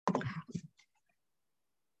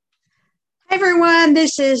Hi, everyone.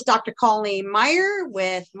 This is Dr. Colleen Meyer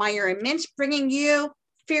with Meyer and Mintz bringing you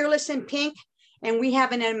Fearless in Pink. And we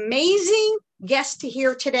have an amazing guest to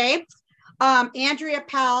hear today, Andrea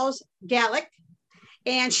Pals Gullick.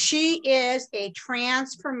 And she is a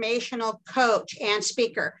transformational coach and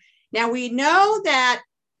speaker. Now, we know that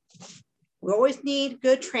we always need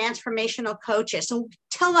good transformational coaches. So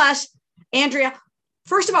tell us, Andrea,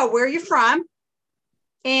 first of all, where you're from,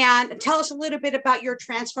 and tell us a little bit about your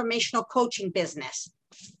transformational coaching business.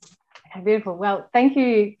 Beautiful. Well, thank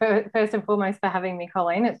you first and foremost for having me,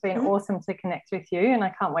 Colleen. It's been awesome to connect with you, and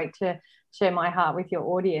I can't wait to share my heart with your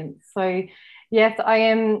audience. So, yes, I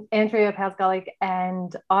am Andrea Pals-Gullick,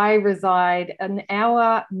 and I reside an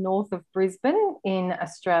hour north of Brisbane in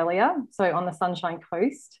Australia, so on the Sunshine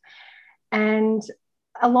Coast. And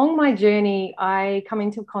along my journey, I come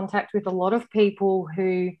into contact with a lot of people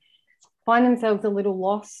who find themselves a little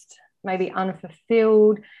lost, maybe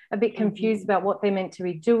unfulfilled, a bit confused about what they're meant to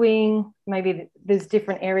be doing. Maybe there's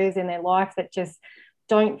different areas in their life that just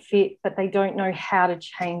don't fit, but they don't know how to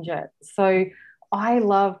change it. So I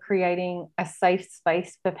love creating a safe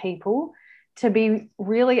space for people to be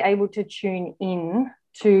really able to tune in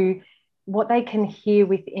to what they can hear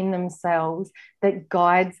within themselves that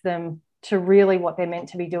guides them to really what they're meant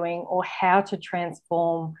to be doing, or how to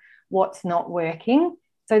transform what's not working,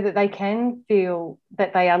 so that they can feel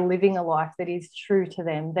that they are living a life that is true to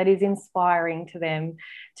them, that is inspiring to them,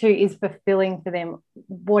 is fulfilling for them,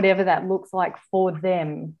 whatever that looks like for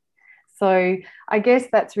them. So I guess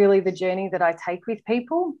that's really the journey that I take with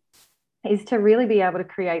people, is to really be able to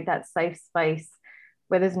create that safe space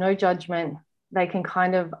where there's no judgment. They can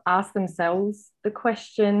kind of ask themselves the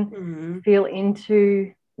question, feel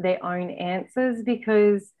into their own answers,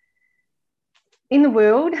 because in the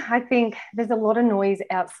world, I think there's a lot of noise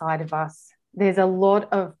outside of us. There's a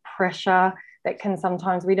lot of pressure that can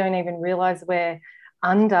sometimes we don't even realize we're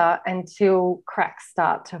under until cracks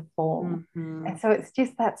start to form. And so it's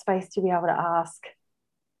just that space to be able to ask,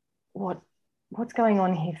 what's going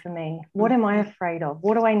on here for me? What am I afraid of?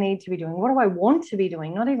 What do I need to be doing? What do I want to be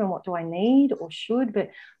doing? Not even what do I need or should, but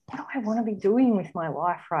what do I want to be doing with my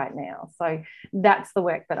life right now? So that's the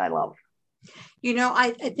work that I love. You know,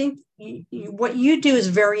 I think what you do is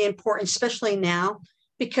very important, especially now,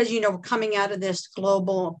 because, coming out of this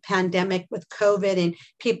global pandemic with COVID, and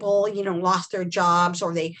people, lost their jobs,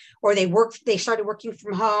 or they started working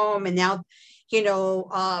from home. And now,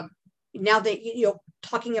 now they,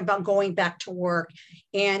 talking about going back to work,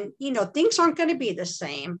 and, things aren't going to be the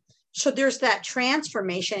same. So there's that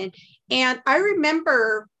transformation. And I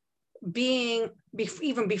remember being,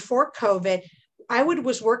 even before COVID, I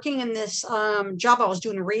was working in this job. I was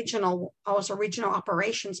a regional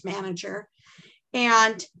operations manager,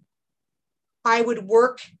 and I would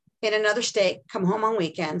work in another state, come home on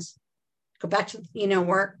weekends, go back to,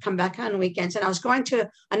 work, come back on weekends. And I was going to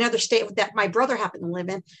another state that my brother happened to live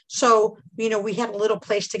in. So, we had a little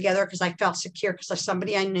place together because I felt secure, because there's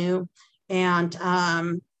somebody I knew. And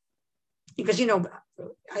because,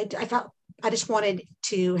 I felt, I just wanted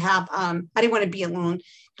to have, I didn't want to be alone,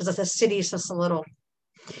 because the city is just a little,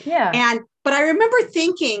 but I remember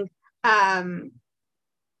thinking,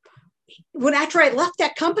 when after I left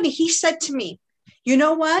that company, he said to me, you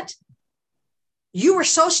know what? You were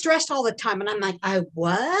so stressed all the time. And I'm like, I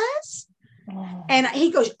was? And he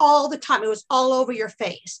goes, all the time. It was all over your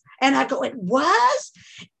face. And I go, it was?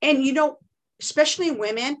 And, especially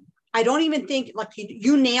women, I don't even think, like,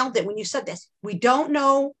 you nailed it when you said this. We don't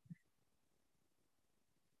know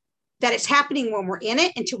that it's happening when we're in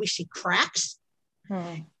it until we see cracks.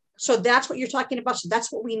 So that's what you're talking about. So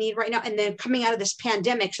that's what we need right now. And then coming out of this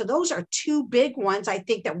pandemic. So those are two big ones, I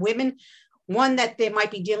think, that women, one that they might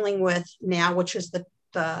be dealing with now, which is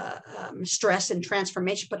the stress and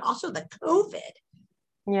transformation, but also the COVID.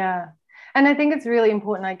 Yeah. And I think it's really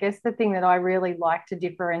important. I guess the thing that I really like to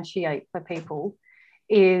differentiate for people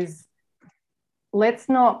is, let's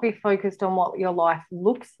not be focused on what your life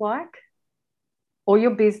looks like, or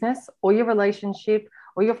your business, or your relationship,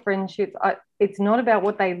 or your friendships. It's not about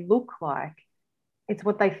what they look like. It's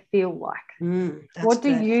what they feel like. What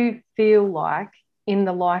do you feel like in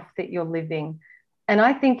the life that you're living? And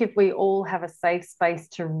I think if we all have a safe space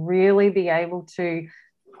to really be able to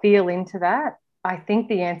feel into that, I think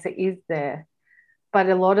the answer is there. But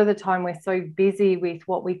a lot of the time we're so busy with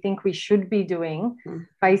what we think we should be doing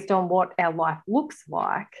based on what our life looks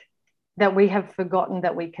like, that we have forgotten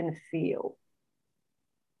that we can feel.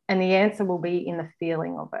 And the answer will be in the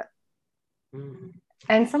feeling of it.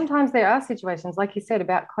 And sometimes there are situations, like you said,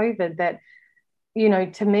 about COVID that,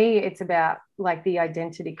 to me, it's about like the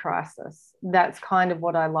identity crisis. That's kind of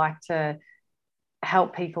what I like to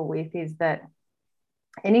help people with is that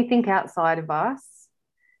anything outside of us,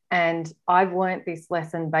 and I've learned this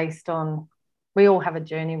lesson based on, we all have a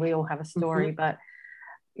journey, we all have a story, but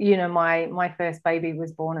you know, my first baby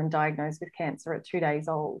was born and diagnosed with cancer at 2 days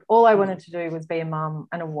old. All I wanted to do was be a mum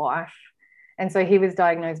and a wife. And so he was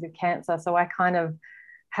diagnosed with cancer. So I kind of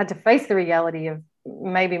had to face the reality of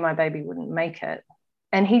maybe my baby wouldn't make it.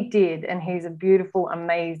 And he did. And he's a beautiful,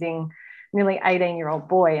 amazing, nearly 18-year-old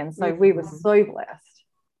boy. And so we were so blessed.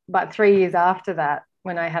 But 3 years after that,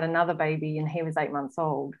 when I had another baby and he was 8 months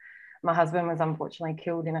old, my husband was unfortunately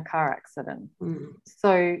killed in a car accident.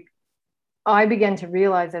 So I began to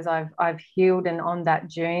realize as I've healed and on that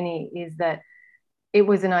journey is that it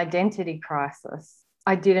was an identity crisis.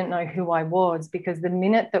 I didn't know who I was, because the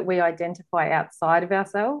minute that we identify outside of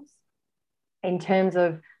ourselves in terms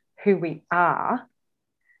of who we are,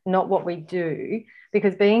 not what we do,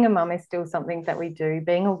 because being a mum is still something that we do,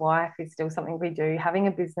 being a wife is still something we do, having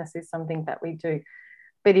a business is something that we do.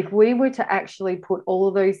 But if we were to actually put all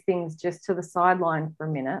of those things just to the sideline for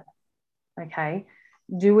a minute, okay,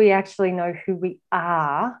 do we actually know who we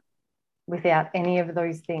are without any of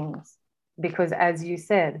those things? Because as you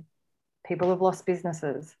said, people have lost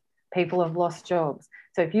businesses, people have lost jobs.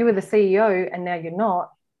 So if you were the CEO and now you're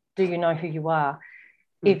not, do you know who you are?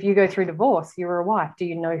 If you go through divorce, you're a wife, do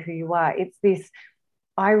you know who you are? It's this,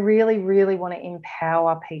 I really, really want to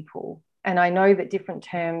empower people. And I know that different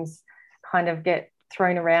terms kind of get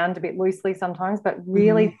thrown around a bit loosely sometimes, but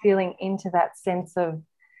really feeling into that sense of,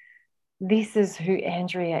 this is who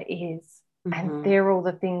Andrea is, and they're all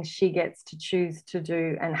the things she gets to choose to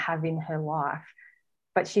do and have in her life.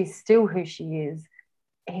 But she's still who she is,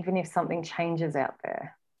 even if something changes out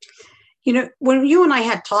there. You know, when you and I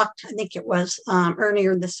had talked, I think it was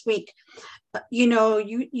earlier this week, you know,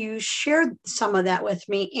 you shared some of that with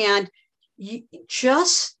me, and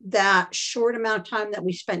just that short amount of time that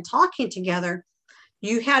we spent talking together,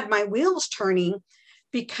 you had my wheels turning,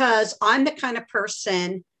 because I'm the kind of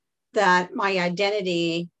person that my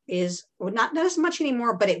identity is not as much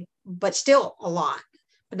anymore, but still a lot,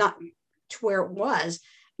 but not to where it was.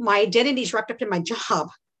 My identity is wrapped up in my job.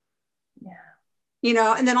 Yeah. You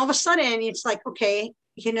know, and then all of a sudden it's like, okay,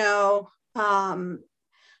 you know,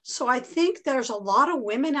 so I think there's a lot of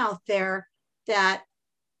women out there that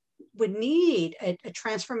would need a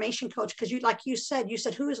transformation coach, because like you said,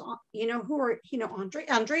 who is, you know, who are, you know,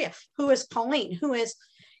 Andrea, who is Pauline, who is,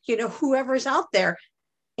 you know, whoever's out there.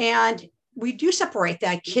 And we do separate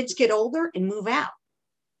that. Kids get older and move out.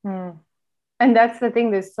 And that's the thing.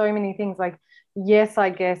 There's so many things. Like, yes, I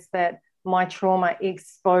guess that my trauma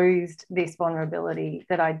exposed this vulnerability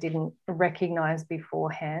that I didn't recognize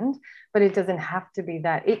beforehand, but it doesn't have to be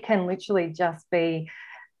that. It can literally just be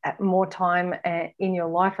more time in your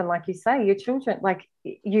life. And like you say, your children, like,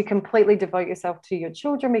 you completely devote yourself to your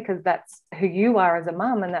children because that's who you are as a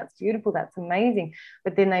mum, and that's beautiful, that's amazing.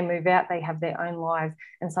 But then they move out, they have their own lives,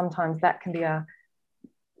 and sometimes that can be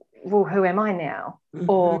well, who am I now?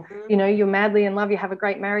 Or, you know, you're madly in love, you have a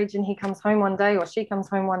great marriage, and he comes home one day, or she comes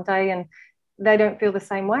home one day, and they don't feel the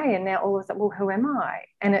same way, and now all of a sudden, well, who am I?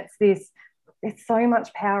 And it's so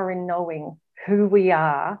much power in knowing who we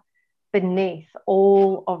are beneath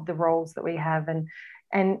all of the roles that we have.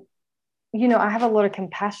 And you know, I have a lot of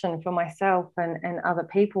compassion for myself and other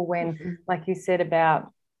people when, like you said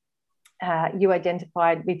about you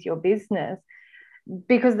identified with your business,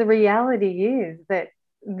 because the reality is that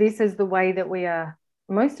this is the way that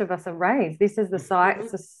most of us are raised. This is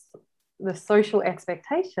the social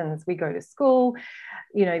expectations. We go to school,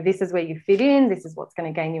 you know, this is where you fit in, this is what's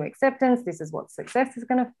going to gain you acceptance, this is what success is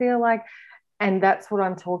going to feel like. And that's what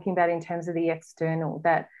I'm talking about in terms of the external,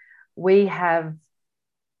 that we have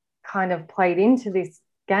kind of played into this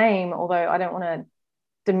game, although I don't want to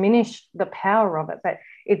diminish the power of it, but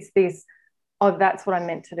it's this, oh, that's what I'm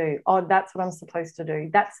meant to do. Oh, that's what I'm supposed to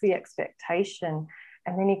do. That's the expectation.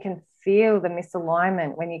 And then you can feel the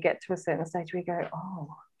misalignment when you get to a certain stage where you go,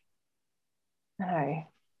 oh, no,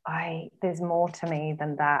 there's more to me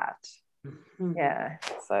than that. Yeah.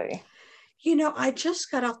 So, you know, I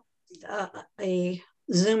just got off a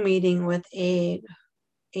Zoom meeting with a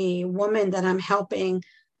woman that I'm helping.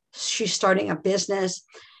 She's starting a business,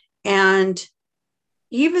 and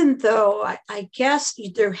even though I guess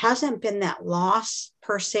there hasn't been that loss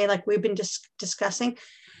per se, like we've been discussing,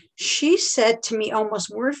 she said to me almost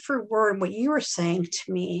word for word what you were saying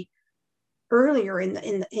to me earlier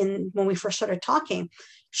in when we first started talking.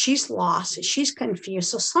 She's lost, she's confused.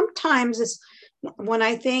 So sometimes it's when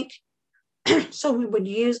I think, so we would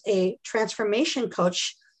use a transformation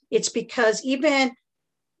coach, it's because even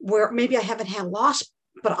where maybe I haven't had loss,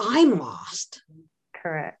 but I'm lost.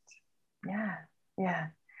 Correct. Yeah. Yeah.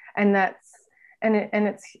 And that's,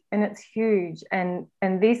 it's huge. And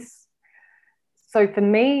this, so for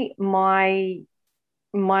me, my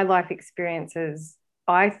life experiences,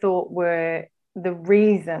 I thought were the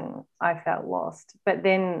reason I felt lost. But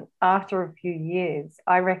then after a few years,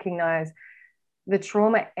 I recognized the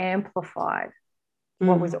trauma amplified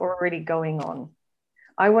what was already going on.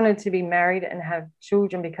 I wanted to be married and have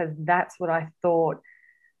children because that's what I thought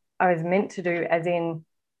I was meant to do, as in,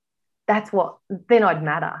 that's what, then I'd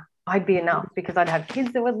matter. I'd be enough because I'd have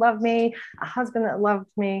kids that would love me, a husband that loved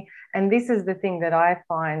me. And this is the thing that I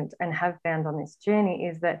find and have found on this journey,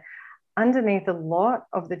 is that underneath a lot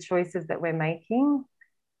of the choices that we're making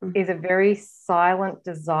is a very silent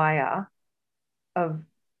desire of,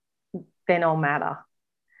 then I'll matter,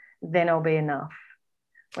 then I'll be enough.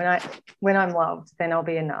 When I'm loved, then I'll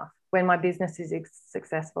be enough. When my business is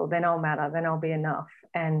successful, then I'll matter, then I'll be enough.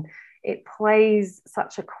 And it plays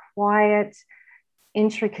such a quiet,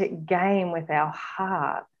 intricate game with our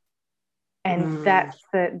heart. And that's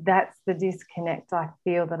the disconnect I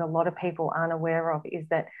feel that a lot of people aren't aware of, is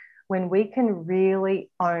that when we can really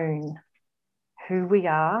own who we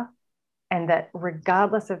are, and that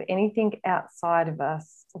regardless of anything outside of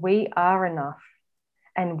us, we are enough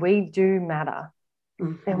and we do matter,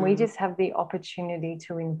 then we just have the opportunity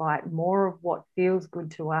to invite more of what feels good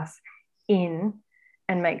to us in,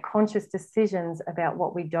 and make conscious decisions about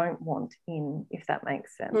what we don't want in, if that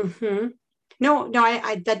makes sense. No,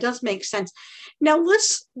 I that does make sense. Now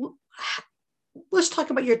let's talk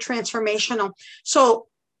about your transformational. So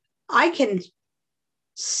I can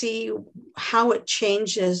see how it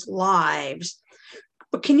changes lives,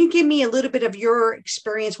 but can you give me a little bit of your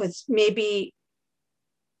experience with maybe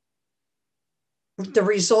the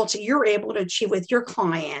results that you're able to achieve with your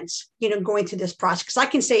clients, going through this process? Because I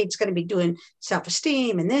can say it's going to be doing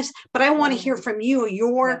self-esteem and this, but I want to hear from you,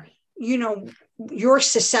 your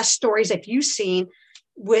success stories that you've seen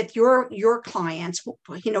with your clients,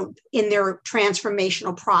 in their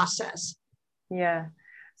transformational process. Yeah.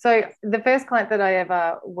 So the first client that I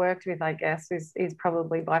ever worked with, I guess, is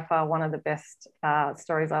probably by far one of the best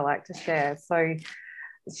stories I like to share. So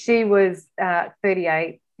she was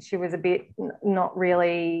 38. She was a bit not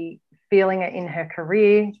really feeling it in her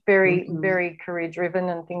career, very, very career driven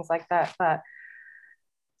and things like that. But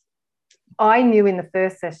I knew in the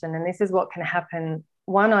first session, and this is what can happen.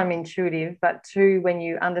 One, I'm intuitive, but two, when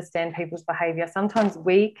you understand people's behavior, sometimes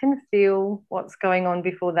we can feel what's going on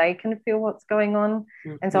before they can feel what's going on.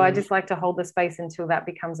 And so I just like to hold the space until that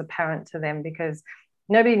becomes apparent to them, because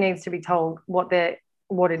nobody needs to be told what it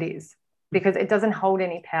is, because it doesn't hold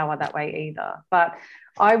any power that way either. But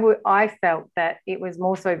I felt that it was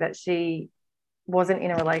more so that she wasn't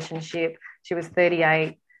in a relationship. She was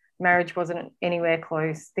 38. Marriage wasn't anywhere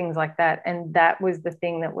close, things like that. And that was the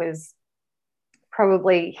thing that was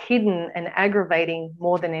probably hidden and aggravating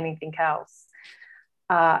more than anything else.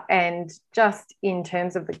 And just in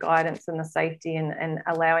terms of the guidance and the safety and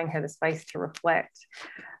allowing her the space to reflect,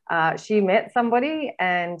 she met somebody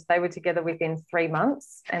and they were together within 3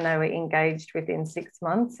 months, and they were engaged within 6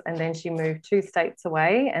 months. And then she moved 2 states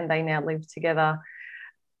away, and they now live together,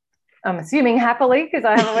 I'm assuming happily, because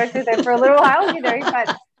I haven't worked with her for a little while,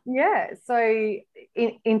 but yeah. So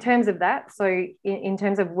in terms of that, so in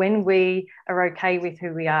terms of when we are okay with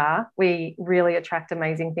who we are, we really attract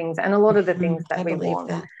amazing things, and a lot of the things that we want.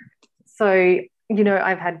 That. So,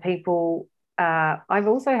 I've had people, I've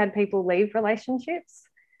also had people leave relationships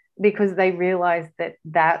because they realized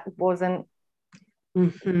that wasn't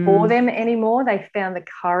for them anymore. They found the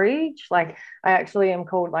courage. Like, I actually am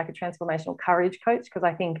called like a transformational courage coach, because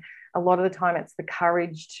I think a lot of the time it's the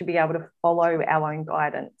courage to be able to follow our own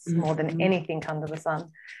guidance more than anything under the sun.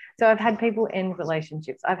 So I've had people end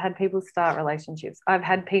relationships. I've had people start relationships. I've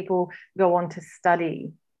had people go on to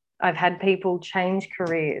study. I've had people change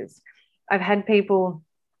careers. I've had people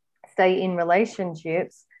stay in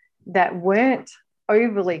relationships that weren't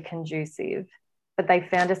overly conducive, but they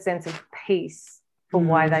found a sense of peace for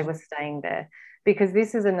why they were staying there. Because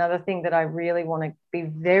this is another thing that I really want to be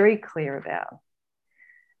very clear about.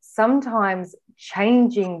 Sometimes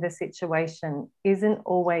changing the situation isn't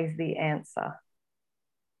always the answer.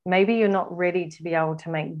 Maybe you're not ready to be able to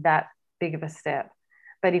make that big of a step.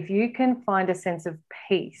 But if you can find a sense of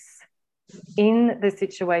peace in the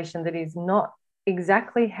situation that is not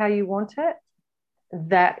exactly how you want it,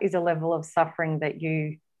 that is a level of suffering that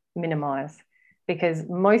you minimize. Because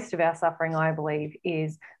most of our suffering, I believe,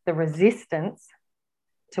 is the resistance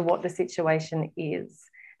to what the situation is,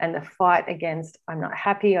 and the fight against, I'm not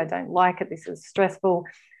happy, I don't like it, this is stressful,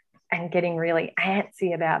 and getting really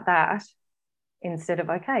antsy about that, instead of,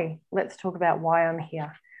 okay, let's talk about why I'm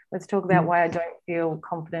here. Let's talk about why I don't feel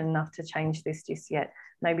confident enough to change this just yet.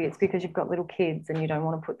 Maybe it's because you've got little kids and you don't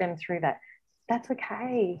want to put them through that. That's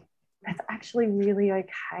okay. That's actually really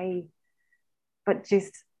okay. But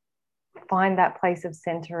just find that place of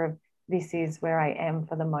center of, this is where I am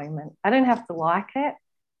for the moment. I don't have to like it,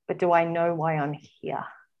 but do I know why I'm here?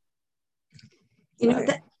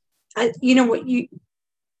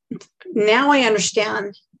 Now I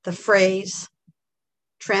understand the phrase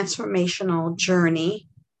transformational journey,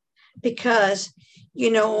 because,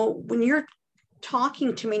 when you're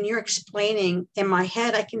talking to me and you're explaining, in my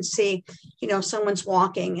head, I can see, someone's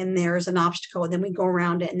walking and there's an obstacle, and then we go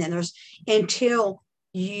around it, and then until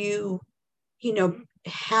you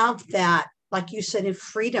have that, like you said, in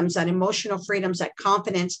freedoms, that emotional freedoms, that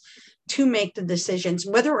confidence to make the decisions,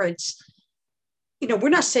 whether it's, we're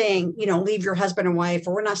not saying, leave your husband and wife,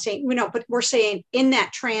 or we're not saying, but we're saying in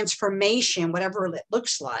that transformation, whatever it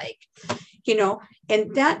looks like,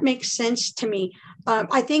 and that makes sense to me.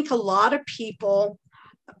 I think a lot of people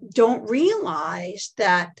don't realize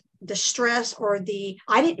that the stress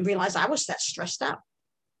I didn't realize I was that stressed out.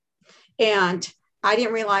 And I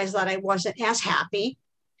didn't realize that I wasn't as happy.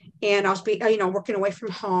 And I was, working away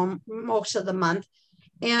from home most of the month.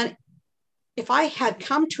 And if I had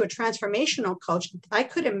come to a transformational coach, I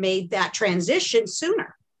could have made that transition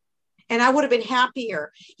sooner, and I would have been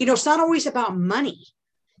happier. It's not always about money.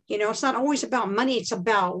 It's not always about money. It's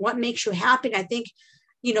about what makes you happy. And I think,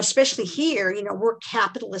 especially here, we're a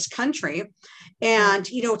capitalist country, and,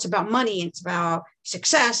 it's about money, and it's about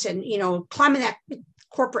success, and, climbing that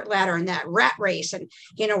corporate ladder and that rat race. And,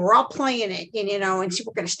 we're all playing it, and so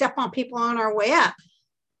we're going to step on people on our way up.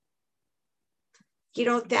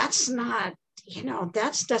 That's not,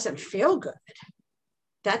 that doesn't feel good.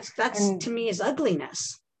 That's to me is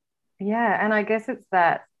ugliness. Yeah. And I guess it's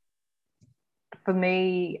that, for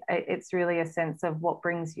me, it's really a sense of what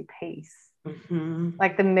brings you peace. Mm-hmm.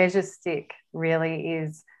 Like the measure stick really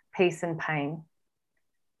is peace and pain,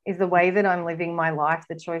 is the way that I'm living my life,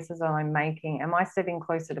 the choices that I'm making. Am I stepping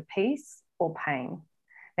closer to peace or pain?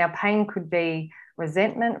 Now, pain could be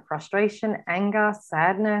resentment, frustration, anger,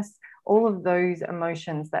 sadness, all of those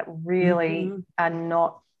emotions that really are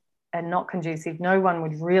not conducive. No one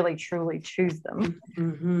would really truly choose them.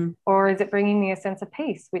 Mm-hmm. Or is it bringing me a sense of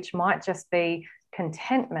peace, which might just be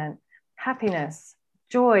contentment, happiness,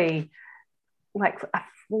 joy, like a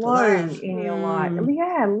flow in your life?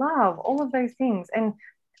 Yeah, love, all of those things. And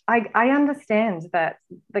I understand that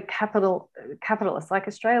the capitalist, like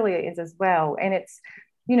Australia is as well, and it's,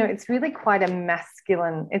 it's really quite a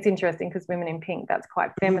masculine. It's interesting because Women in Pink, that's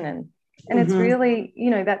quite feminine, and it's really,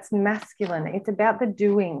 that's masculine. It's about the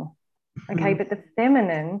doing, okay, but the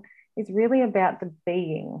feminine is really about the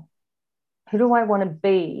being. Who do I want to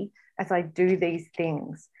be as I do these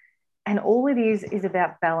things? And all it is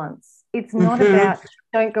about balance. It's not about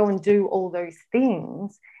don't go and do all those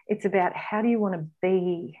things. It's about how do you want to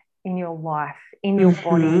be in your life, in your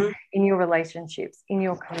body, in your relationships, in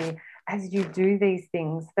your career, as you do these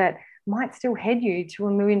things that might still head you to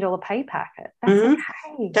 $1 million pay packet. That's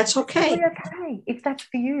okay. That's okay. It's okay if that's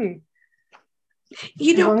for you.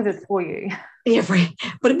 As long as it's for you. Yeah, right.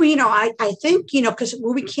 But I think, because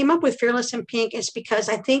when we came up with Fearless in Pink, it's because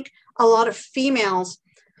I think a lot of females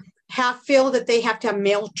feel that they have to have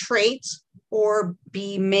male traits or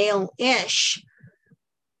be male-ish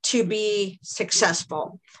to be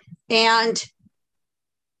successful. And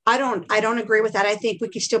I don't agree with that. I think we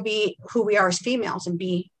can still be who we are as females and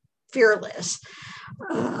be fearless.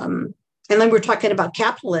 And then we're talking about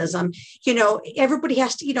capitalism. Everybody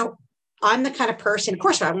has to, I'm the kind of person, of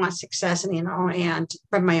course, I want success and, and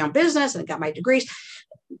run my own business and got my degrees.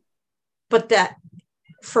 But that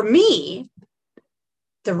for me,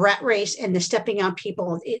 the rat race and the stepping on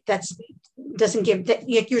people, doesn't give that.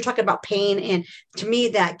 You're talking about pain. And to me,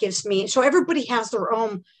 that gives me, so everybody has their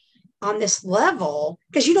own on this level,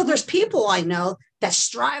 because, there's people I know that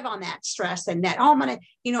strive on that stress and that, I'm going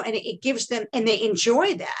to, and it gives them, and they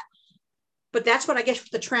enjoy that. But that's what I guess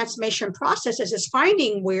the transformation process is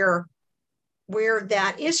finding where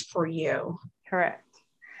that is for you. Correct.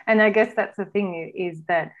 And I guess that's the thing, is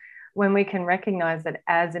that when we can recognize that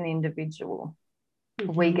as an individual,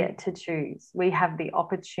 we get to choose, we have the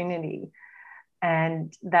opportunity.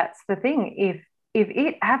 And that's the thing. If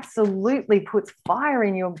it absolutely puts fire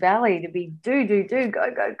in your belly to be do,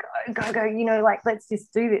 go, like, let's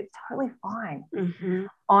just do this, totally fine.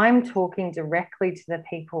 I'm talking directly to the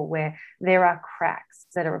people where there are cracks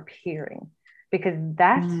that are appearing, because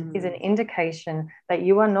that is an indication that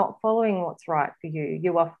you are not following what's right for you.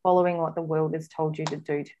 You are following what the world has told you to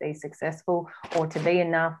do to be successful, or to be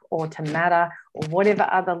enough, or to matter, or whatever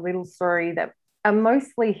other little story that are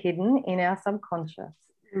mostly hidden in our subconscious.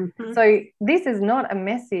 Mm-hmm. So this is not a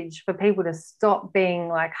message for people to stop being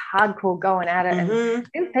like hardcore going at it. Mm-hmm. And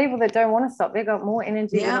there's people that don't want to stop. They've got more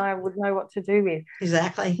energy than I would know what to do with.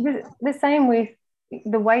 Exactly. The same with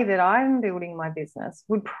the way that I'm building my business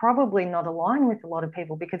would probably not align with a lot of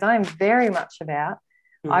people, because I am very much about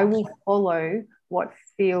I will follow what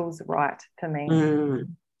feels right for me.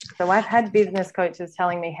 So I've had business coaches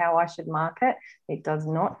telling me how I should market. It does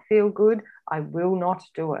not feel good. I will not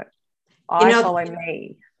do it. I follow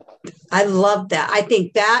me. I love that. I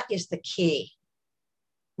think that is the key.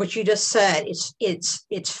 What you just said,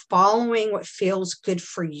 it's following what feels good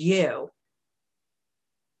for you.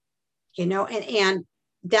 And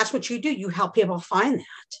that's what you do. You help people find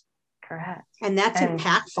that. Correct. And that's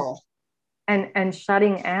impactful. And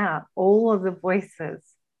shutting out all of the voices.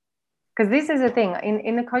 Because this is the thing,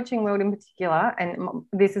 in the coaching world in particular, and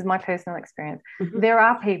this is my personal experience, there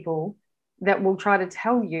are people that will try to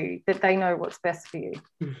tell you that they know what's best for you.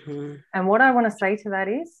 And what I want to say to that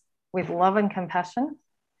is, with love and compassion,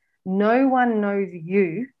 no one knows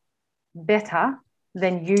you better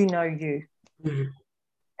than you know you.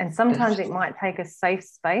 And sometimes it might take a safe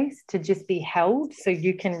space to just be held so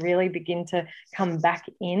you can really begin to come back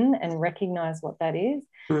in and recognize what that is.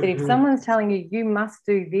 But if someone's telling you, you must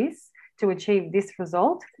do this to achieve this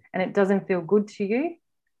result, and it doesn't feel good to you,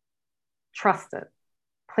 trust it.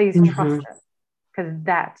 Please trust it, because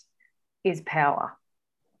that is power.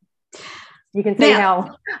 You can see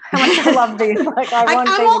how much I love this. Like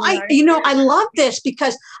I love this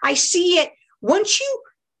because I see it. Once you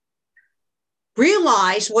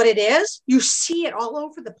realize what it is, you see it all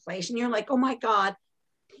over the place, and you're like, oh my God,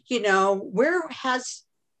 where has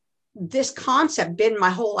this concept been my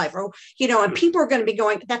whole life? Or, and people are going to be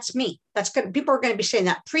going, that's me. People are going to be saying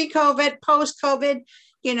that pre-COVID, post-COVID,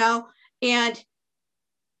 and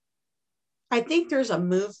I think there's a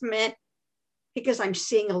movement, because I'm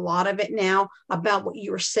seeing a lot of it now, about what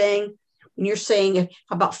you were saying when you're saying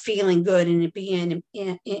about feeling good and it being,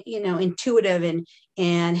 intuitive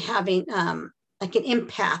and having like an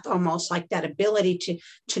empath, almost like that ability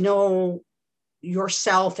to know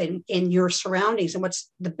yourself and your surroundings and what's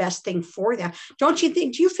the best thing for them. Don't you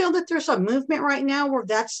think? Do you feel that there's a movement right now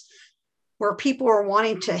where people are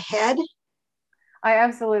wanting to head? I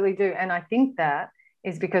absolutely do, and I think that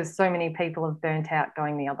is because so many people have burnt out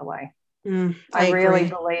going the other way. I really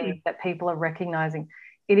believe that people are recognizing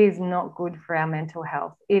it is not good for our mental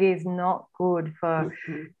health. It is not good for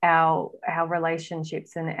our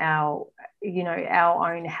relationships and our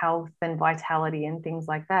own health and vitality and things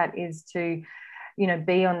like that, is to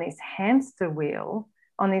be on this hamster wheel,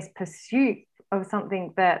 on this pursuit of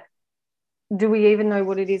something that, do we even know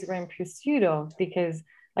what it is we're in pursuit of? Because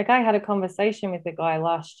like I had a conversation with a guy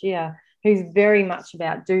last year who's very much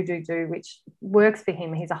about do, which works for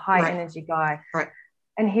him. He's a high energy guy. Right.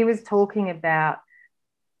 And he was talking about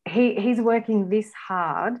he's working this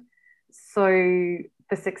hard for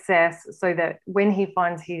success, so that when he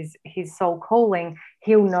finds his soul calling,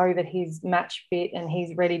 he'll know that he's match fit and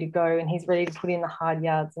he's ready to go and he's ready to put in the hard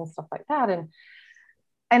yards and stuff like that.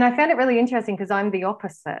 And I found it really interesting, because I'm the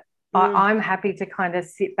opposite. I'm happy to kind of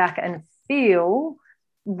sit back and feel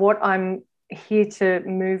what I'm here to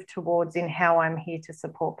move towards in how I'm here to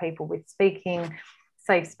support people with speaking,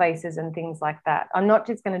 safe spaces and things like that. I'm not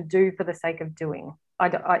just going to do for the sake of doing.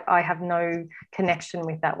 I have no connection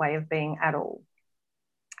with that way of being at all.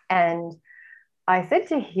 And I said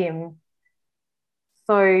to him,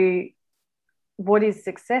 so what is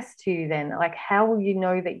success to you then? Like, how will you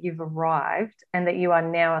know that you've arrived and that you are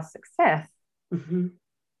now a success?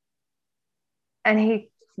 And he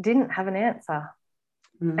didn't have an answer.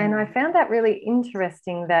 And I found that really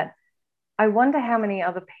interesting, that I wonder how many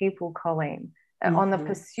other people, Colleen, are on the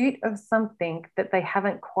pursuit of something that they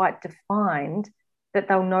haven't quite defined, that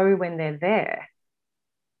they'll know when they're there.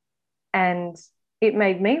 And it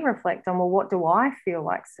made me reflect on, well, what do I feel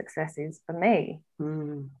like success is for me?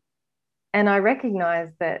 And I recognize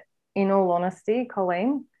that, in all honesty,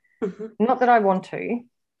 Colleen, not that I want to,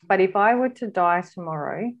 but if I were to die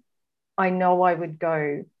tomorrow, I know I would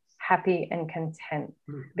go happy and content,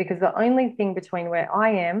 because the only thing between where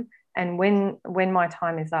I am and when my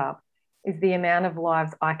time is up is the amount of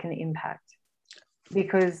lives I can impact.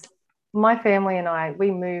 Because my family and I,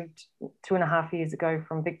 we moved 2.5 years ago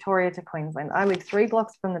from Victoria to Queensland. I live 3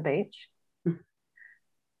 blocks from the beach.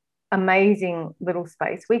 Amazing little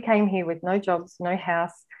space. We came here with no jobs, no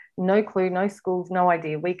house, no clue, no schools, no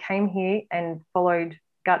idea. We came here and followed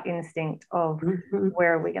gut instinct of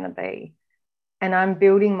where are we going to be? And I'm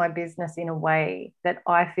building my business in a way that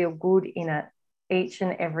I feel good in it each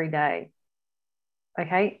and every day.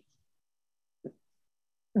 Okay?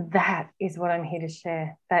 that is what I'm here to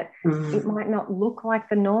share, that it might not look like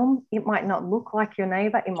the norm. It might not look like your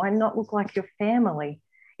neighbor. It might not look like your family.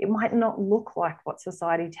 It might not look like what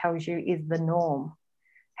society tells you is the norm.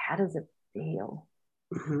 How does it feel?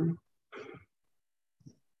 Mm-hmm.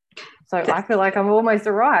 So I feel like I'm almost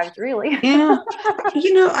arrived, really. Yeah.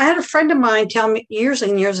 I had a friend of mine tell me years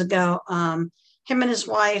and years ago, him and his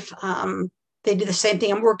wife, they do the same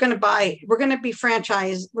thing. And we're going to be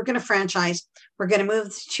franchised. We're going to franchise. We're going to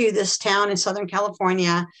move to this town in Southern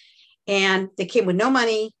California. And they came with no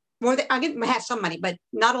money. I had some money, but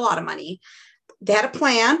not a lot of money. They had a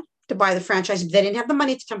plan to buy the franchise. They didn't have the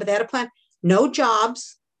money at the time, but they had a plan. No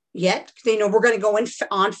jobs yet. They know we're going to go in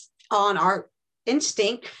on our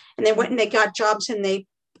instinct. And they went and they got jobs and they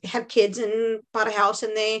had kids and bought a house.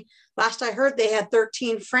 And last I heard, they had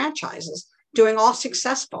 13 franchises doing all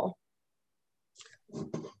successful.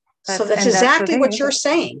 So that's exactly what you're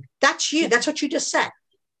saying. That's you. That's what you just said.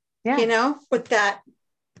 Yeah. But that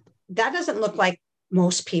doesn't look like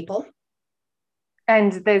most people.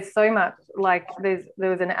 And there's so much, like there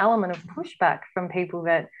was an element of pushback from people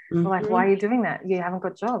that were like, why are you doing that? You haven't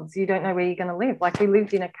got jobs. You don't know where you're going to live. Like, we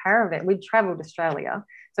lived in a caravan. We'd traveled Australia.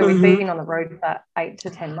 So we'd been on the road for 8 to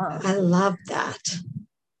 10 months. I love that.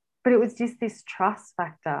 But it was just this trust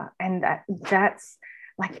factor. And that's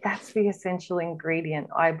the essential ingredient,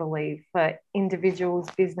 I believe, for individuals,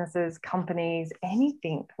 businesses, companies,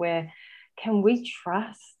 anything, where can we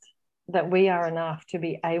trust that we are enough to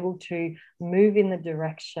be able to move in the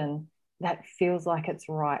direction that feels like it's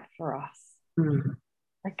right for us,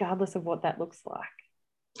 regardless of what that looks like.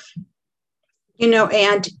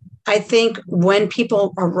 And I think when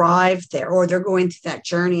people arrive there or they're going through that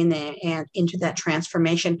journey and into that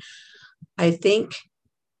transformation, I think,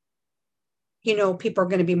 people are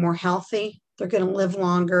going to be more healthy. They're going to live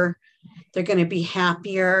longer. They're going to be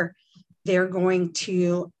happier. They're going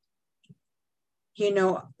to,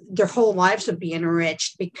 their whole lives will be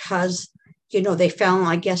enriched because, they found,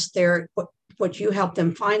 I guess, what you help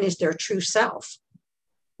them find is their true self.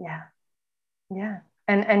 Yeah. Yeah.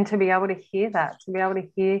 And to be able to hear that, to be able to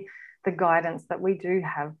hear the guidance that we do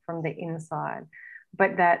have from the inside,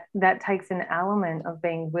 but that takes an element of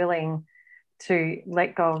being willing to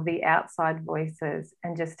let go of the outside voices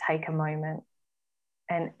and just take a moment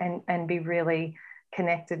and be really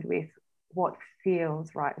connected with what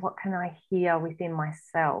feels right. What can I hear within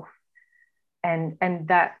myself? And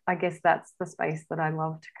that, I guess, that's the space that I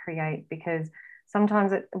love to create, because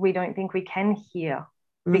sometimes we don't think we can hear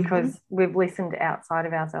because we've listened outside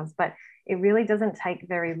of ourselves, but it really doesn't take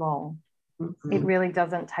very long. It really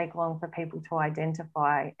doesn't take long for people to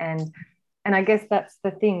identify. And I guess that's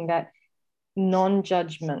the thing, that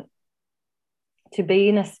non-judgment, to be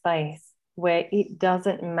in a space where it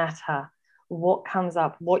doesn't matter what comes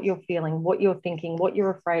up, what you're feeling, what you're thinking, what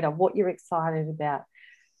you're afraid of, what you're excited about.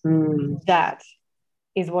 That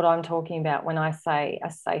is what I'm talking about when I say a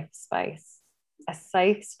safe space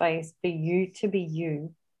for you to be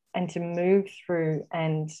you and to move through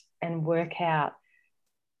and work out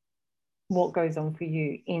what goes on for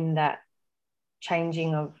you in that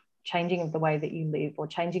changing of the way that you live, or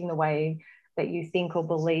changing the way that you think or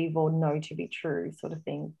believe or know to be true, sort of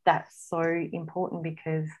thing. That's so important,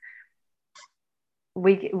 because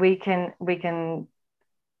we can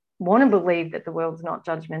want to believe that the world's not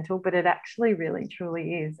judgmental, but it actually really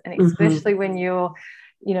truly is. And especially when you're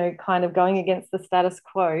kind of going against the status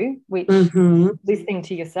quo, which listening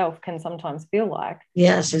to yourself can sometimes feel like.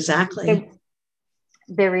 Yes, exactly.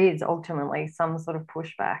 There is ultimately some sort of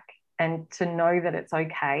pushback, and to know that it's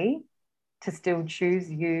okay to still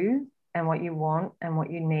choose you and what you want and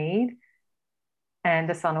what you need, and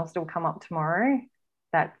the sun will still come up tomorrow.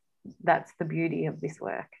 That's the beauty of this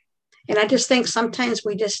work. And I just think sometimes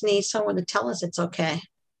we just need someone to tell us it's okay.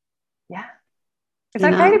 Yeah. It's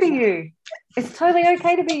okay to be you. It's totally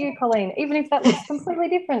okay to be you, Colleen, even if that looks completely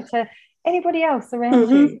different to anybody else around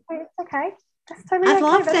you. It's okay. That's totally okay. I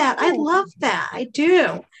love that. Cool. I love that. I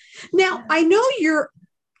do. Now, I know you're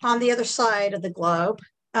on the other side of the globe.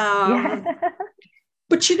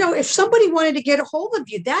 But, if somebody wanted to get a hold of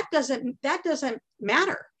you, that doesn't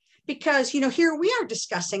matter, because, here we are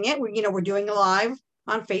discussing it. We're doing a live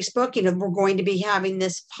on Facebook. We're going to be having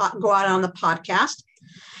this go out on the podcast.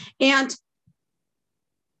 And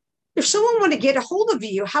if someone wanted to get a hold of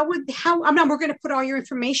you, we're going to put all your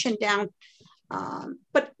information down.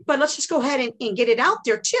 But let's just go ahead and get it out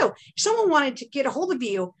there too. If someone wanted to get a hold of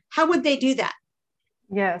you, how would they do that?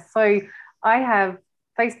 Yeah. So I have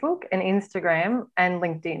Facebook and Instagram and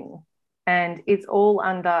LinkedIn, and it's all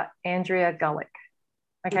under Andrea Gullick.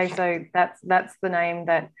 Okay. So that's the name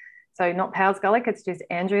so not Powers Gullick, it's just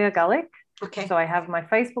Andrea Gullick. Okay. So I have my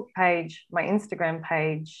Facebook page, my Instagram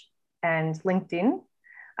page, and LinkedIn.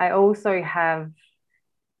 I also have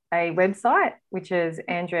a website, which is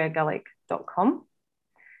andreagullick.com.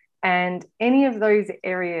 And any of those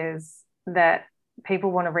areas that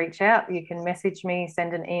people want to reach out, you can message me,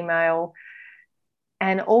 send an email.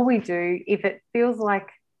 And all we do, if it feels like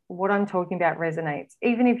what I'm talking about resonates,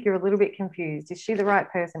 even if you're a little bit confused, is she the right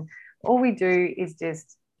person? All we do is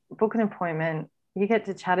just book an appointment. You get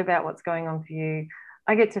to chat about what's going on for you.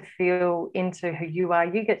 I get to feel into who you are.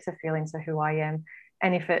 You get to feel into who I am.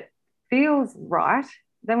 And if it feels right,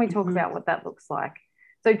 then we talk about what that looks like.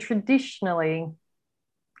 So traditionally,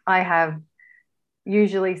 I have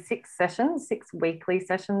usually 6 weekly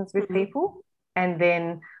sessions with people. And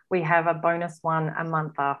then we have a bonus one a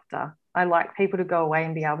month after. I like people to go away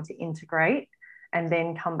and be able to integrate and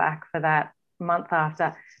then come back for that month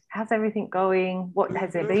after. How's everything going? What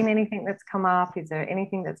has there been anything that's come up? Is there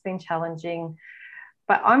anything that's been challenging?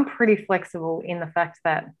 But I'm pretty flexible in the fact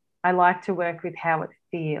that I like to work with how it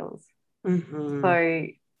feels. So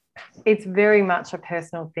it's very much a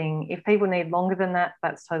personal thing. If people need longer than that,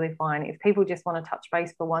 that's totally fine. If people just want to touch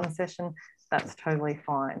base for one session, that's totally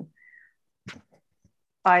fine.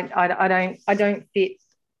 I don't fit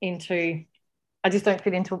into, I just don't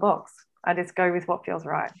fit into a box. I just go with what feels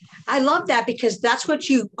right. I love that, because that's what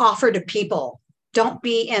you offer to people. Don't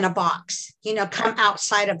be in a box, come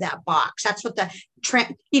outside of that box. That's what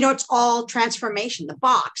it's all transformation, the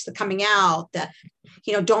box, the coming out,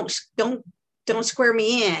 don't square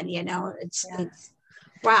me in, it's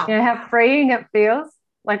wow. You know how freeing it feels?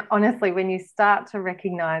 Like, honestly, when you start to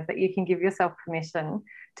recognize that you can give yourself permission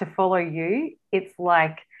to follow you, it's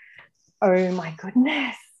like, oh my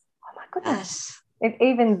goodness. Yes. If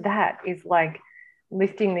even that is like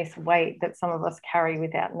lifting this weight that some of us carry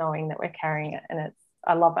without knowing that we're carrying it. And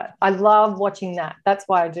I love it. I love watching that. That's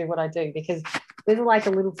why I do what I do, because there's like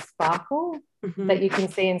a little sparkle that you can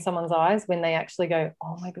see in someone's eyes when they actually go,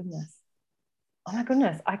 oh my goodness,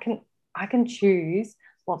 I can choose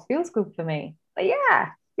what feels good for me. But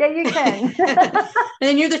yeah, you can. And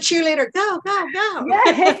then you're the cheerleader. Go.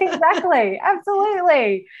 Yeah, exactly.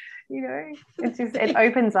 Absolutely. It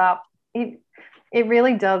opens up. It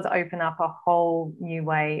really does open up a whole new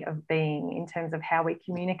way of being in terms of how we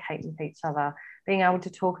communicate with each other, being able to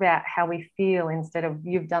talk about how we feel instead of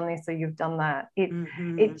you've done this or you've done that.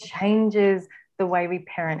 It changes the way we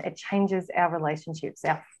parent. It changes our relationships,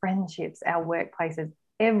 our friendships, our workplaces,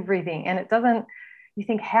 everything. And it doesn't, you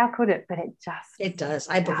think, how could it? But it does.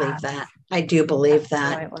 I believe that. I do believe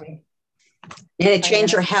Absolutely. that. And it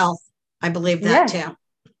changed your health. I believe that too.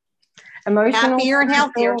 Emotional, happier and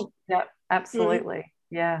healthier. Yeah, absolutely.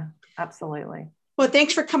 Yeah, absolutely. Well,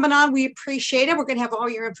 thanks for coming on. We appreciate it. We're going to have all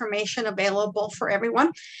your information available for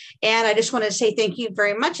everyone. And I just want to say thank you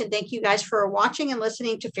very much. And thank you guys for watching and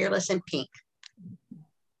listening to Fearless in Pink.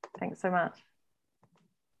 Thanks so much.